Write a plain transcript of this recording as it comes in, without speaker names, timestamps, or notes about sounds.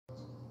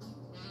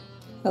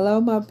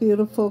Hello, my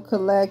beautiful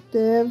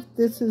collective.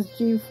 This is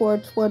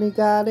G420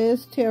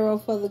 Goddess, Tarot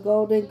for the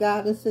Golden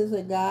Goddesses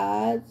and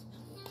Gods.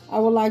 I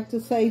would like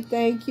to say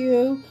thank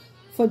you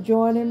for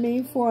joining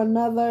me for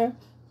another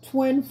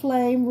Twin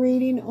Flame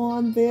reading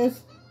on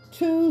this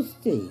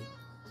Tuesday.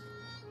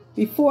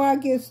 Before I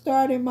get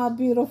started, my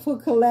beautiful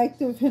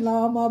collective and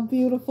all my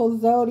beautiful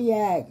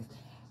Zodiacs,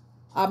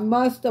 I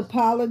must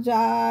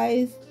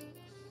apologize.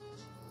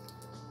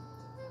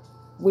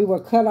 We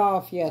were cut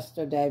off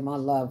yesterday, my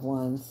loved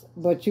ones,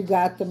 but you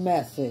got the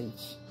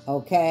message,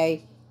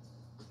 okay?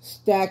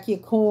 Stack your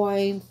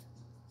coins,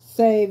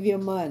 save your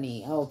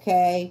money,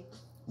 okay?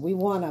 We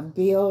want to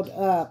build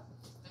up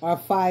our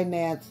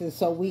finances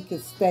so we can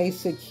stay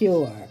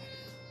secure.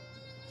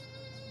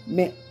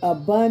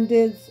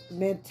 Abundance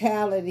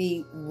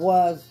mentality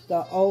was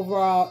the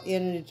overall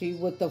energy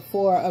with the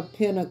Four of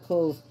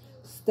Pentacles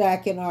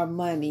stacking our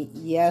money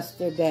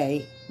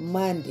yesterday,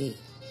 Monday.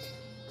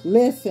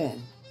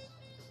 Listen.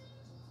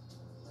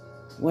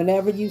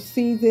 Whenever you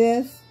see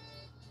this,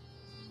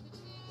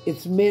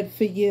 it's meant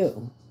for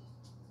you.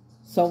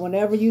 So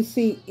whenever you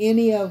see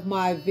any of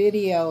my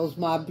videos,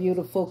 my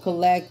beautiful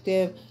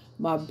collective,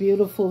 my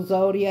beautiful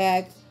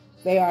Zodiacs,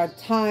 they are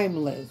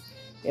timeless.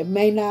 It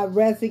may not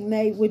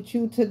resonate with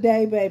you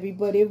today, baby,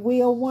 but it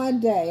will one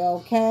day,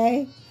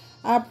 okay?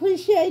 I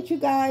appreciate you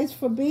guys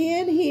for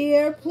being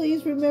here.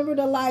 Please remember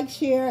to like,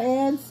 share,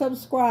 and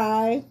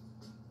subscribe.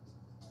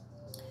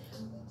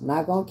 I'm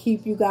not going to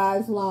keep you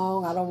guys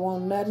long. I don't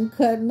want nothing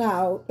cutting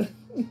out.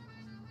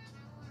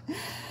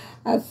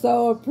 I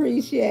so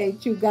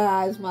appreciate you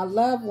guys, my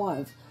loved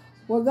ones.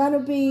 We're going to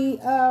be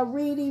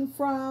reading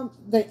from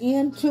the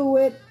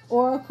Intuit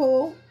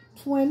Oracle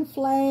Twin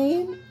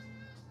Flame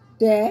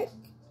deck.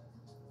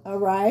 All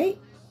right.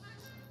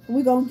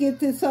 We're going to get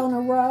this on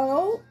the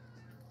road.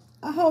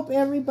 I hope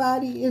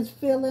everybody is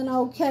feeling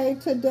okay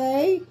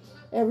today.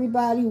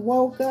 Everybody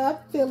woke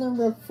up feeling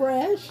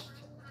refreshed.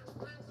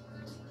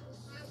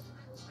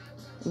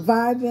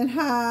 Vibing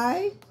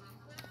high.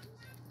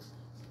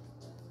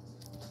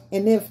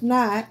 And if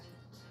not,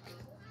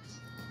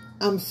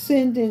 I'm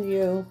sending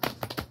you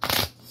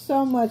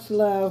so much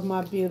love,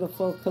 my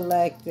beautiful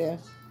collective.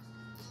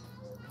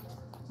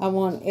 I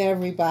want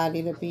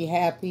everybody to be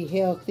happy,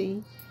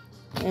 healthy,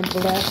 and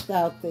blessed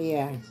out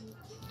there.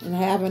 And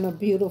having a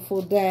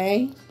beautiful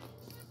day.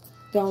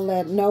 Don't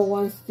let no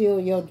one steal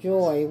your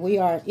joy. We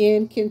are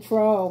in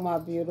control, my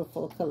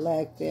beautiful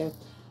collective.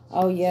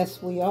 Oh,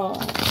 yes, we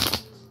are.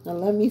 Now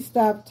let me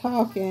stop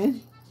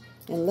talking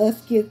and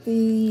let's get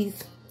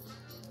these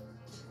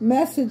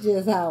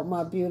messages out,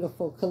 my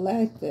beautiful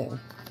collective.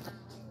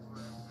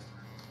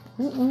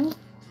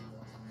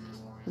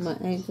 My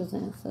angels,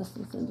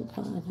 ancestors, and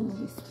divine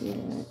Holy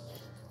Spirit,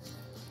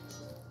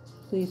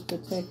 please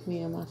protect me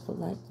and my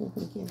collective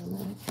and give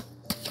them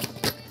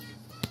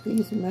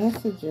these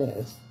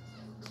messages.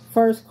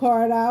 First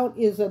card out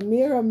is a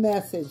mirror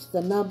message,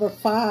 the number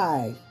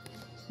 5.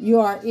 You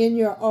are in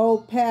your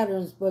old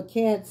patterns but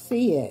can't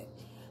see it.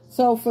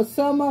 So for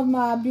some of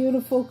my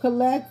beautiful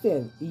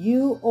collective,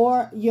 you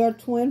or your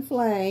twin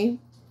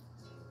flame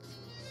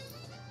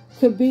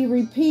could be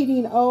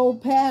repeating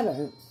old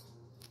patterns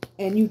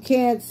and you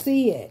can't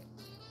see it.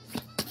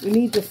 You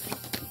need to...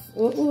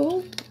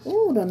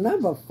 the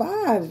number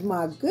 5,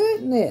 my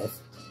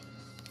goodness.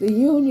 The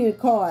Union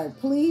card.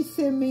 Please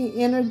send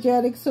me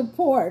energetic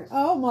support.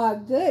 Oh my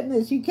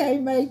goodness, you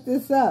can't make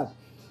this up.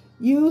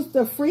 Use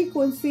the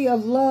frequency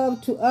of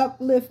love to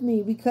uplift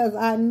me because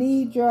I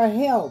need your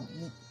help,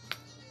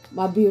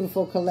 my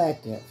beautiful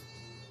collective.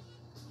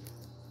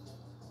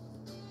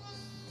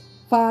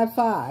 5,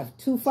 5.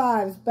 2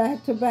 5s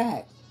back to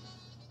back.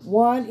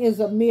 1 is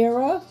a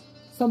mirror.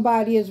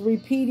 Somebody is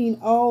repeating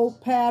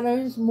old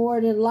patterns. More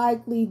than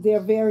likely,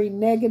 they're very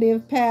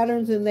negative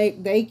patterns and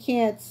they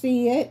can't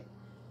see it.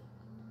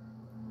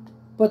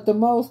 But the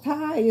Most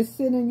High is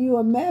sending you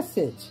a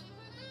message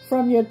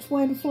from your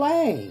twin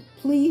flame.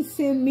 Please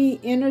send me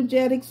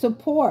energetic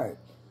support.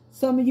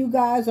 Some of you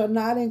guys are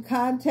not in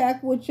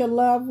contact with your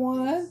loved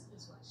one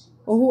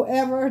or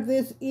whoever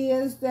this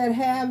is that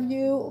have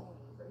you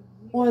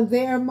on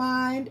their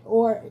mind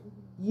or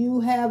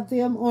you have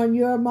them on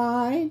your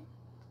mind.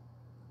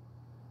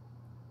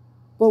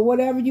 But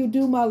whatever you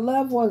do, my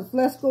loved ones,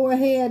 let's go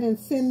ahead and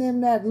send them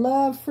that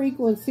love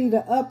frequency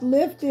to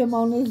uplift them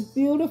on this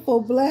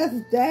beautiful,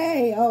 blessed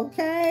day,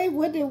 okay?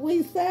 What did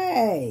we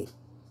say?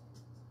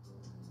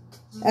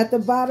 At the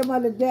bottom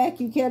of the deck,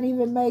 you can't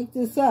even make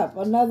this up.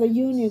 Another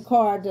Union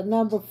card, the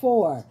number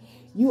 4.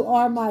 You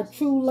are my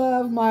true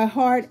love, my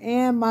heart,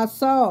 and my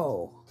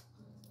soul.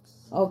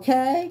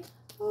 Okay?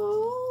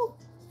 Oh,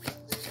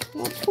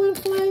 my twin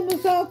flame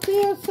is out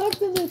there.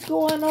 Something is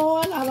going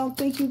on. I don't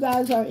think you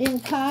guys are in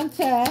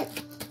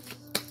contact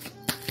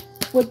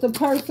with the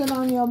person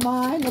on your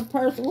mind. The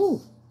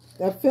person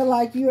that feel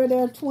like you're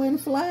their twin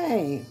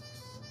flame.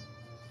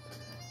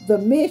 The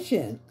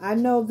mission. I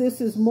know this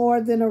is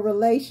more than a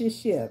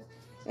relationship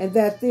and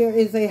that there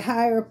is a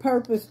higher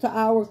purpose to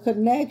our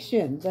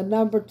connection. The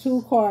number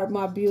 2 card,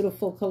 my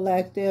beautiful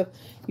collective.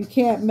 You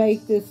can't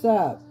make this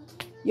up.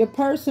 Your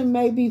person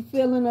may be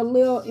feeling a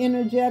little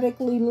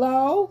energetically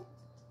low.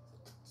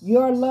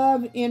 Your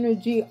love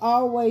energy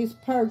always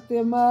perk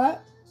them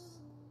up.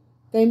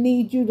 They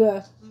need you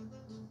to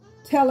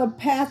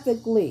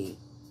telepathically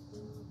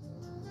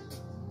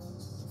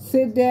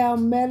sit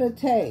down,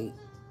 meditate.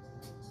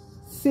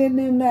 Send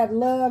them that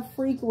love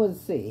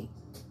frequency.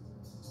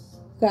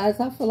 Guys,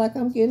 I feel like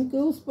I'm getting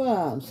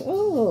goosebumps.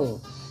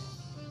 Ooh.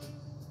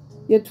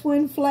 Your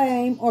twin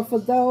flame, or for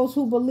those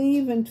who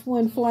believe in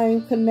twin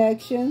flame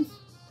connections,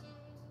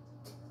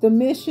 the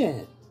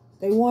mission.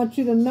 They want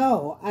you to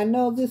know, I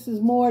know this is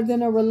more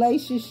than a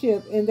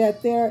relationship and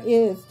that there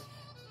is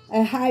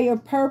a higher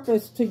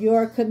purpose to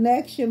your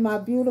connection, my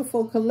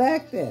beautiful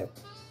collective.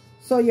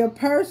 So your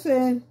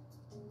person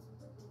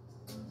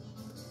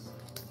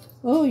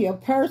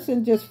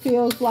just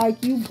feels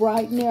like you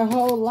brighten their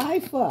whole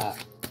life up.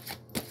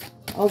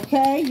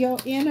 Okay? Your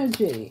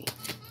energy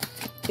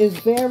is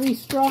very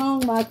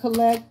strong, my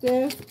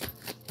collective.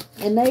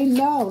 And they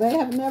know. They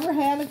have never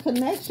had a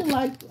connection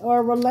like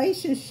or a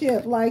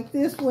relationship like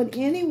this with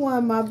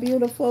anyone, my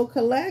beautiful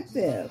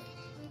collective.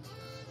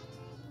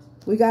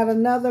 We got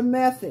another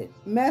message,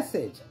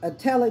 a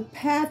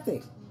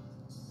telepathic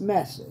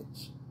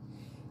message.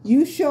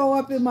 You show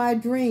up in my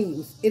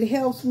dreams. It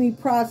helps me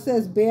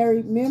process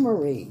buried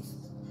memories.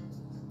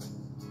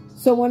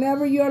 So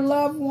whenever your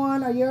loved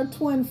one or your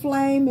twin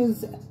flame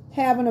is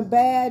having a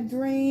bad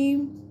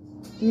dream,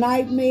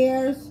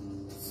 nightmares,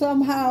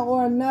 somehow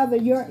or another,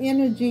 your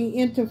energy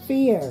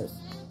interferes.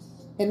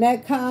 And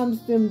that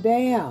calms them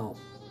down.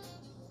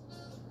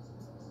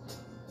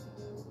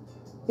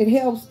 It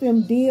helps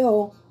them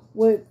deal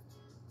with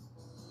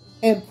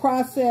and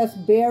process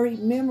buried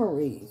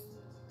memories.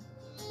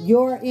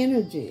 Your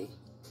energy,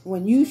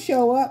 when you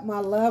show up, my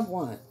loved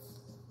ones.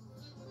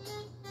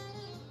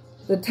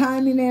 The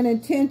timing and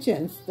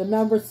intentions, the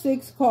number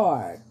 6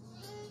 card.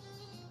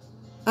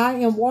 I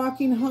am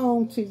walking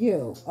home to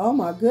you. Oh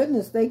my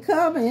goodness, they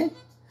coming.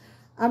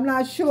 I'm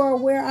not sure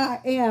where I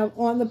am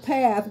on the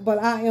path,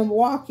 but I am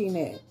walking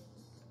it.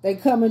 They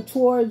coming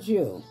towards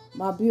you,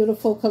 my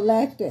beautiful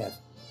collective.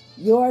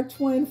 Your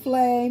twin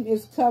flame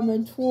is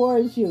coming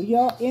towards you.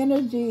 Your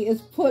energy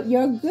is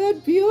your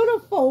good,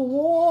 beautiful,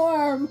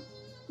 warm,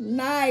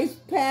 nice,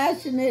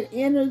 passionate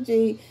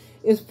energy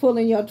is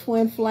pulling your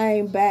twin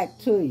flame back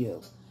to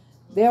you.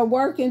 They're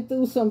working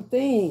through some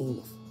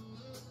things,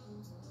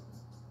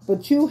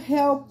 but you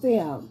help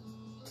them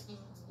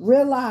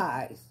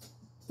realize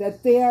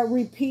that they're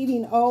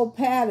repeating old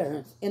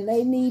patterns and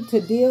they need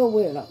to deal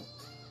with them.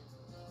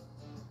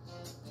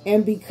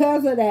 And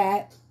because of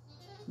that,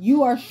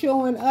 you are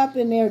showing up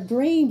in their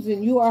dreams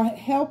and you are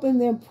helping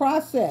them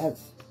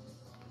process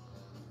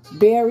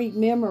buried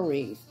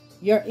memories.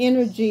 Your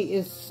energy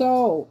is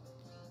so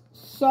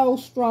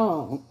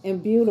strong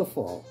and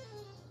beautiful.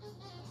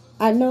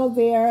 I know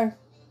this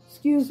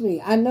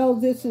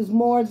is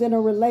more than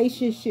a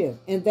relationship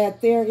and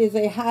that there is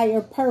a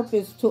higher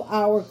purpose to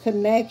our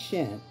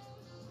connection.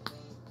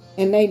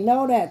 And they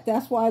know that.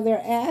 That's why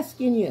they're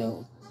asking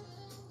you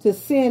to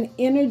send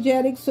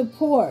energetic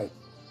support.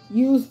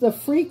 Use the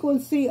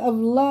frequency of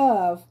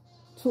love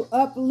to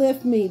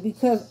uplift me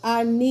because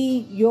I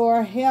need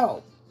your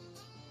help.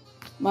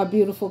 My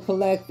beautiful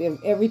collective,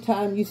 every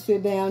time you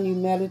sit down, you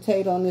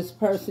meditate on this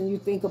person, you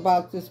think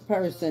about this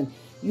person,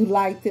 you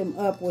light them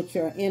up with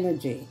your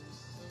energy.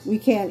 We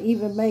can't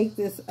even make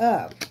this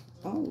up.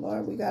 Oh,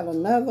 Lord, we got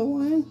another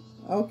one?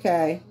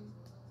 Okay.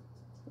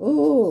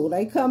 Ooh,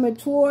 they coming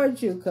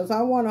towards you because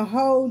I want to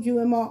hold you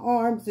in my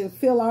arms and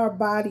feel our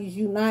bodies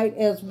unite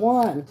as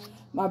one.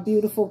 My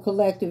beautiful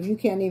collective, you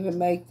can't even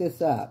make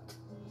this up.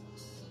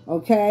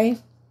 Okay?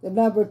 The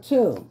number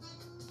 2.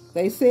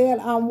 They said,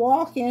 I'm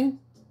walking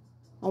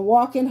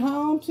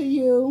home to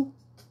you.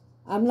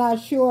 I'm not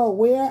sure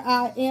where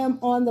I am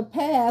on the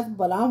path,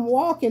 but I'm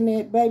walking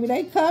it, baby.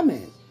 They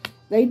coming.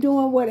 They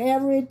doing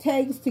whatever it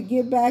takes to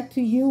get back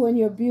to you and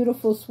your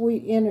beautiful,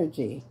 sweet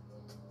energy.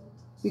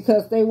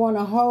 Because they want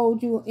to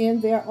hold you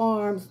in their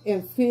arms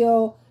and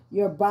feel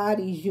your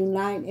bodies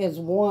unite as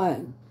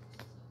one.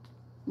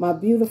 My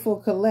beautiful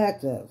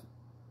collective.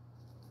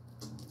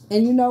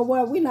 And you know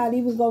what? We're not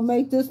even going to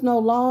make this no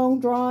long,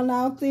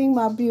 drawn-out thing,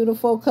 my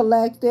beautiful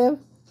collective.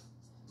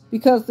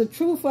 Because the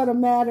truth of the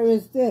matter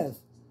is this.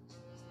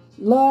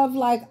 Love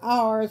like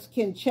ours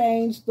can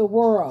change the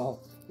world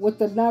with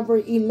the number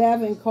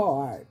 11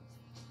 card.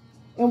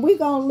 And we're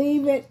going to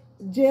leave it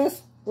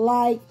just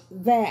like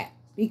that.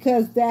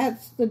 Because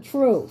that's the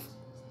truth.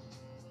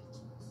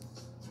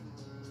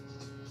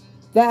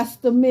 That's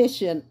the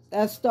mission.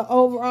 That's the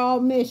overall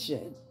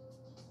mission.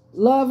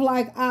 Love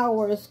like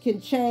ours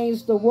can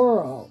change the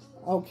world.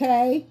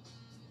 Okay?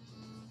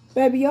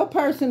 Baby, your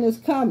person is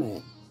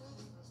coming.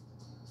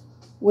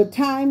 With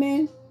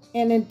timing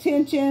and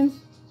intentions,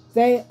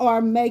 they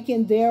are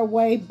making their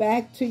way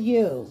back to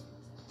you.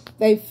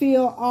 They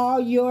feel all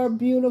your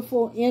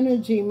beautiful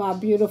energy, my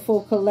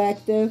beautiful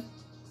collective.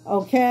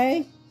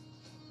 Okay?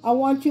 I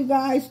want you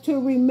guys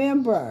to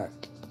remember,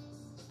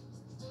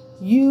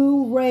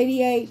 you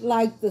radiate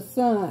like the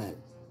sun.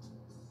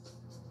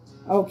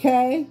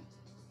 Okay?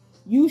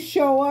 You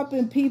show up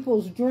in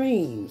people's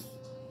dreams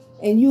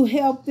and you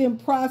help them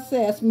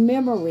process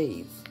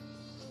memories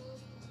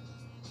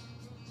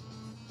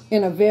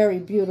in a very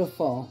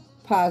beautiful,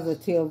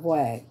 positive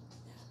way.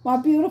 My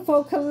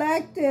beautiful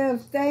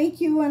collective,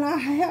 thank you, and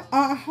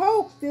I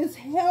hope this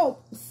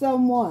helped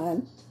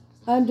someone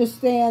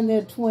understand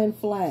their twin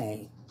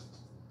flame.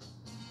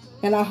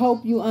 And I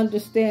hope you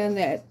understand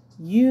that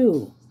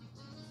you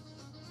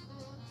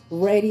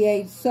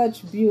radiate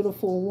such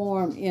beautiful,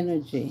 warm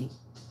energy.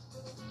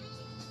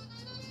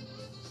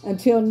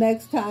 Until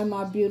next time,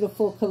 my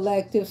beautiful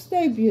collective,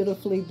 stay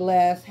beautifully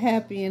blessed,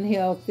 happy and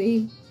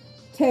healthy.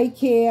 Take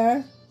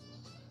care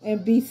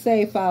and be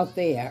safe out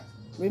there.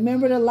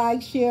 Remember to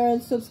like, share,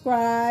 and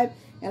subscribe.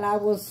 And I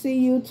will see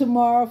you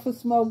tomorrow for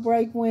Smoke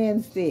Break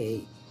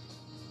Wednesday.